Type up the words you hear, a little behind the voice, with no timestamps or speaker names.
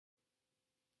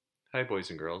Hi, boys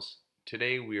and girls.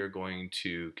 Today we are going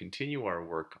to continue our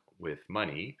work with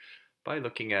money by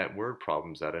looking at word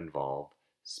problems that involve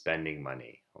spending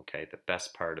money, okay? The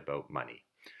best part about money.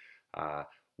 Uh,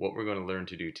 what we're going to learn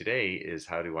to do today is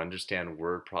how to understand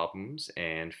word problems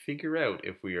and figure out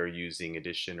if we are using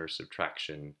addition or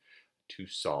subtraction to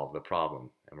solve the problem.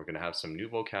 And we're going to have some new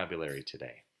vocabulary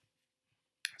today.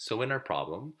 So in our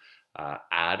problem,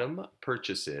 Adam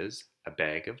purchases a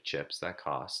bag of chips that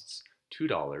costs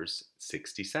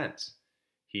 $2.60.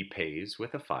 He pays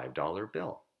with a $5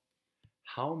 bill.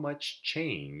 How much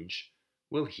change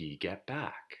will he get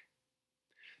back?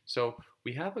 So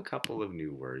we have a couple of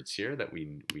new words here that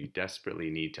we desperately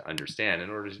need to understand in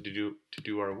order to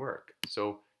do our work.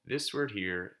 So this word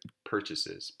here,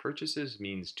 purchases. Purchases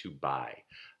means to buy.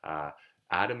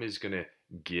 Adam is going to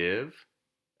give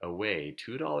away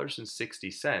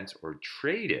 $2.60 or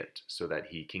trade it so that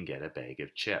he can get a bag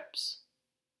of chips.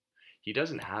 He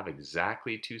doesn't have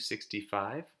exactly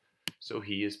 $2.65, so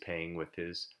he is paying with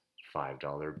his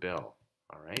 $5 bill.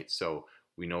 All right, so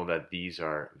we know that these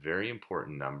are very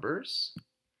important numbers.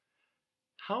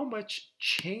 How much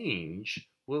change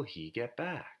will he get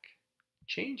back?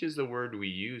 Change is the word we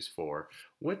use for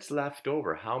what's left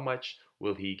over. How much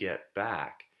will he get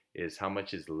back is how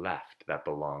much is left that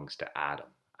belongs to Adam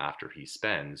after he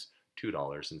spends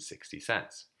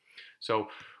 $2.60. So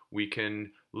we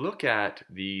can look at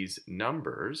these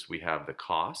numbers. We have the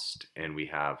cost and we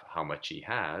have how much he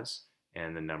has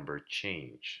and the number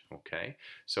change, okay?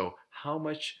 So how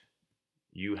much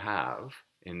you have,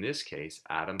 in this case,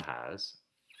 Adam has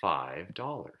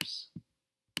 $5.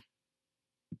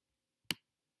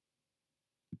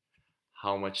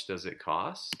 How much does it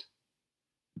cost?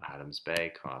 Adam's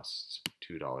bag costs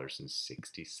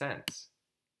 $2.60.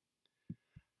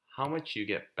 How much you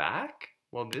get back?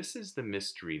 Well, this is the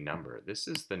mystery number. This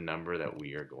is the number that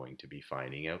we are going to be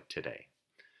finding out today.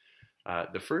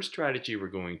 The first strategy we're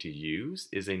going to use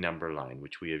is a number line,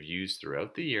 which we have used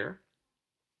throughout the year.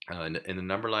 In the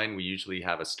number line, we usually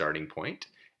have a starting point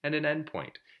and an end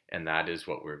point, and that is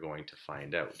what we're going to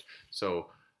find out.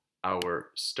 So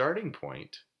our starting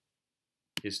point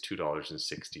is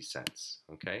 $2.60,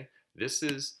 okay? This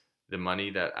is the money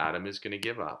that Adam is going to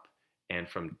give up, and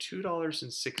from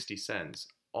 $2.60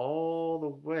 all the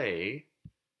way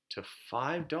to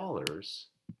 $5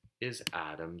 is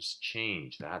Adam's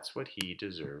change. That's what he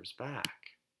deserves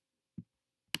back.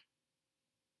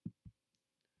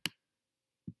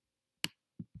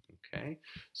 Okay,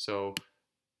 so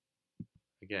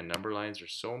again, number lines are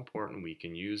so important. We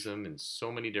can use them in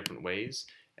so many different ways,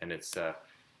 and it's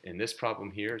in this problem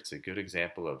here, it's a good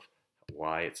example of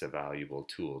why it's a valuable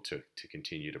tool to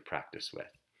continue to practice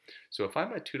with. So if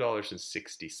I'm at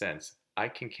 $2.60, I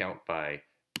can count by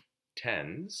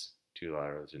tens,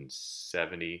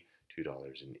 $2.70,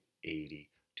 $2.80,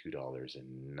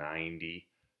 $2.90,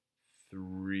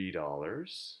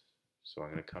 $3. So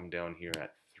I'm going to come down here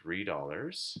at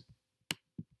 $3.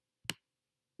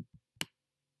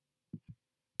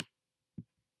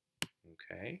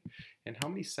 Okay, and how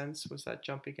many cents was that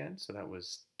jump again? So that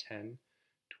was 10,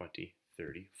 20,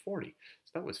 30, 40.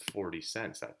 So that was 40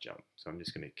 cents, that jump. So I'm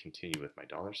just going to continue with my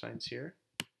dollar signs here.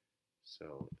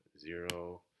 So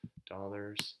 $0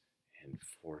 and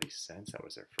 40 cents. That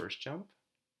was our first jump.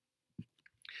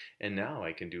 And now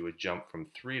I can do a jump from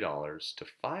 $3 to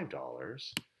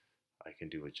 $5. I can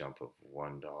do a jump of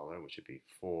 $1, which would be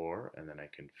 4, and then I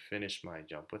can finish my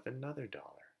jump with another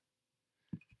dollar.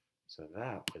 So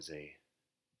that was a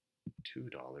 $2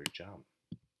 jump.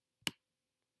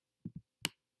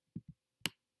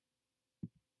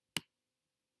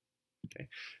 Okay,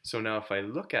 so now if I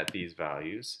look at these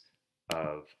values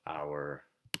of our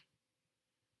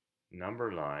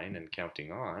number line and counting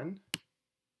on,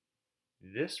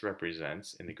 this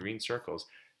represents, in the green circles,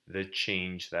 the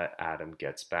change that Adam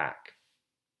gets back.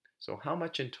 So how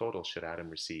much in total should Adam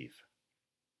receive?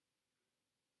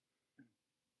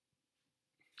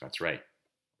 That's right.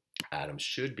 Adam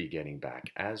should be getting back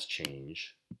as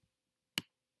change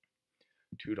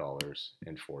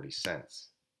 $2.40.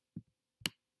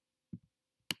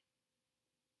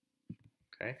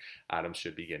 Okay, Adam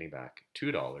should be getting back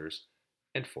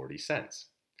 $2.40.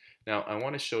 Now I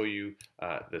want to show you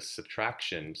the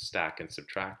subtraction, stack and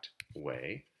subtract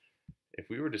way.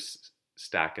 If we were to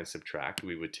stack and subtract,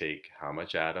 we would take how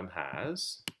much Adam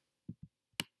has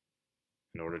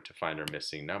in order to find our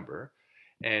missing number,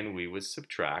 and we would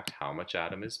subtract how much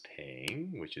Adam is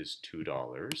paying, which is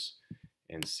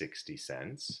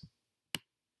 $2.60.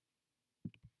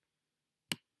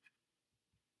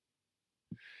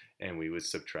 And we would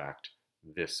subtract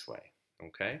this way,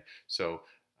 okay? So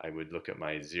I would look at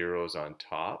my zeros on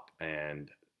top,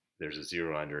 and there's a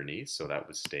 0 underneath, so that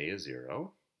would stay a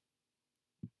 0.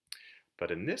 But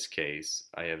in this case,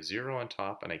 I have 0 on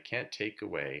top and I can't take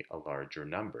away a larger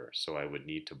number. So I would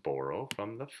need to borrow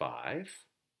from the 5. I'm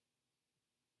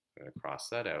going to cross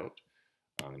that out.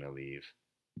 I'm going to leave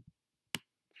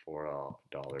 $4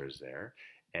 there.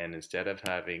 And instead of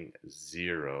having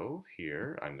 0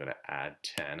 here, I'm going to add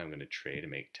 10. I'm going to trade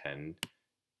and make 10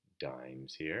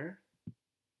 dimes here.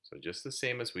 So just the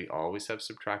same as we always have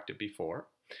subtracted before.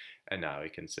 And now I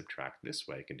can subtract this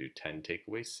way. I can do 10 take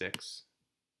away 6,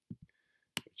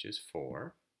 which is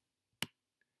 4.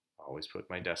 Always put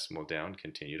my decimal down,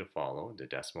 continue to follow. The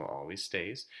decimal always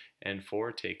stays. And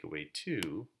 4 take away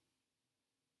 2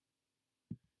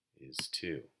 is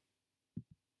 2.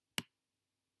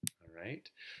 All right.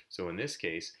 So in this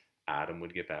case, Adam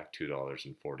would get back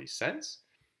 $2.40,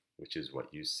 which is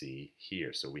what you see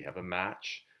here. So we have a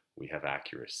match, we have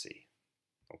accuracy.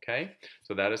 Okay,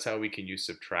 so that is how we can use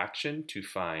subtraction to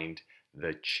find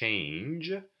the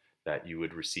change that you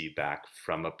would receive back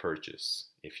from a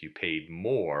purchase if you paid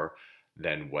more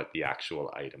than what the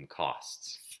actual item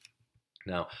costs.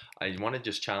 Now, I want to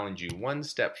just challenge you one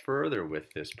step further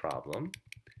with this problem,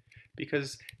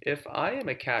 because if I am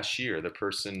a cashier, the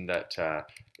person that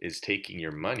is taking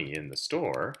your money in the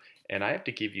store, and I have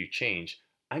to give you change,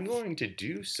 I'm going to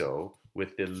do so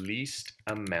with the least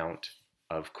amount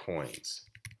of coins.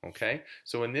 Okay,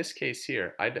 so in this case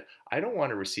here, I don't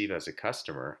want to receive as a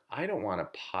customer, I don't want a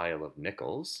pile of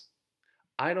nickels,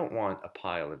 I don't want a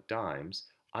pile of dimes,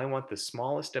 I want the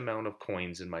smallest amount of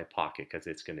coins in my pocket because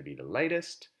it's going to be the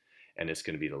lightest and it's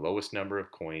going to be the lowest number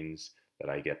of coins that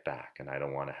I get back, and I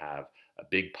don't want to have a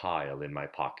big pile in my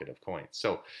pocket of coins.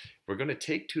 So we're going to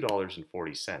take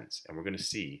 $2.40 and we're going to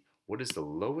see what is the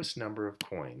lowest number of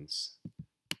coins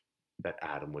that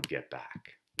Adam would get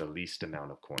back, the least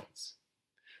amount of coins.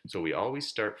 So we always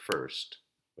start first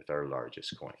with our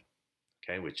largest coin,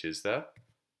 okay, which is the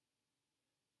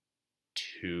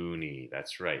toonie.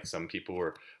 That's right. Some people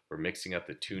were mixing up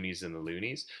the toonies and the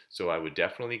loonies. So I would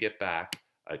definitely get back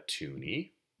a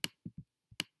toonie.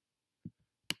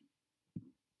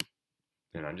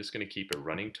 And I'm just going to keep a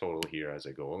running total here as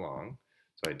I go along.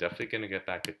 So I'm definitely going to get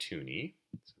back a toonie.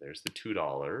 So there's the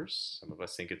 $2. Some of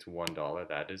us think it's $1.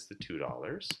 That is the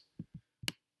 $2.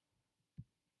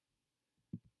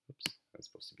 That's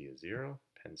supposed to be a 0.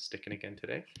 Pen's sticking again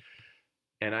today.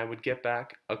 And I would get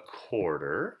back a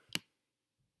quarter.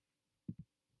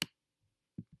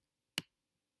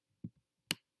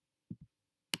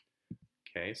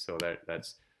 Okay, so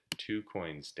that's 2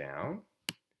 coins down.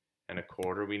 And a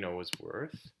quarter we know is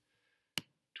worth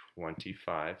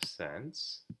 25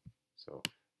 cents. So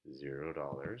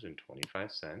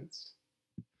 $0.25.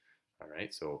 All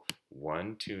right, so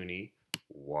 1 toonie,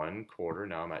 1 quarter.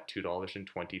 Now I'm at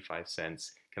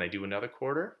 $2.25. Can I do another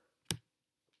quarter?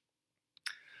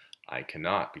 I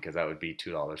cannot, because that would be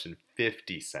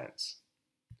 $2.50.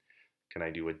 Can I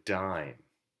do a dime?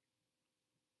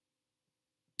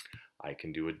 I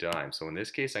can do a dime. So in this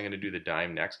case, I'm going to do the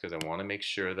dime next because I want to make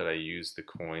sure that I use the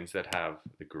coins that have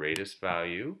the greatest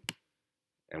value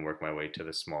and work my way to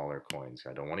the smaller coins.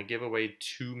 I don't want to give away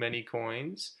too many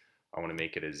coins. I want to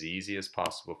make it as easy as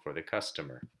possible for the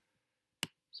customer.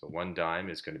 So 1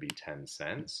 dime is going to be 10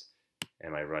 cents.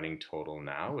 And my running total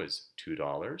now is $2,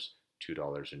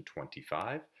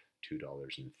 $2.25,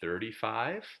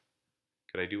 $2.35.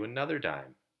 Could I do another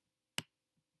dime?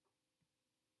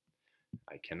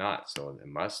 I cannot, so it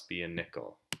must be a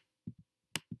nickel.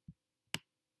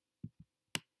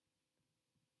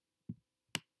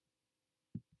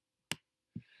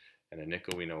 And a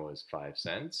nickel we know is 5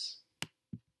 cents.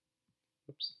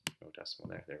 Oops, no decimal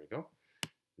there. There we go.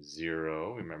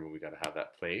 0, remember we got to have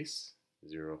that place.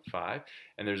 0, 5.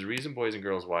 And there's a reason, boys and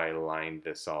girls, why I lined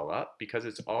this all up, because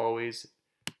it's always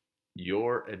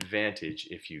your advantage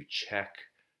if you check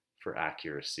for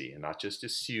accuracy and not just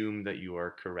assume that you are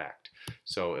correct.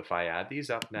 So if I add these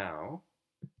up now,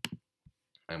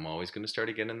 I'm always going to start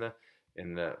again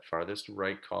in the farthest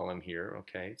right column here.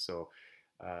 Okay, so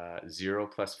 0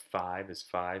 plus 5 is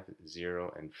 5,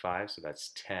 0 and 5, so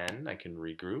that's 10. I can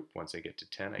regroup. Once I get to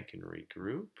 10, I can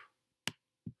regroup.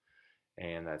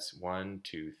 And that's 1,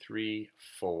 2, 3,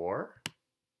 4.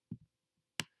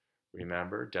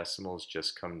 Remember, decimals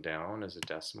just come down as a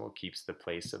decimal, keeps the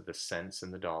place of the cents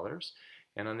and the dollars.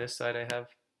 And on this side, I have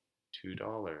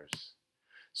 $2.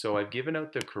 So I've given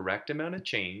out the correct amount of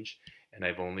change, and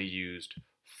I've only used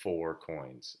 4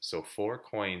 coins. So 4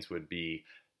 coins would be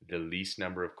the least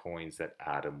number of coins that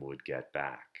Adam would get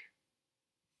back.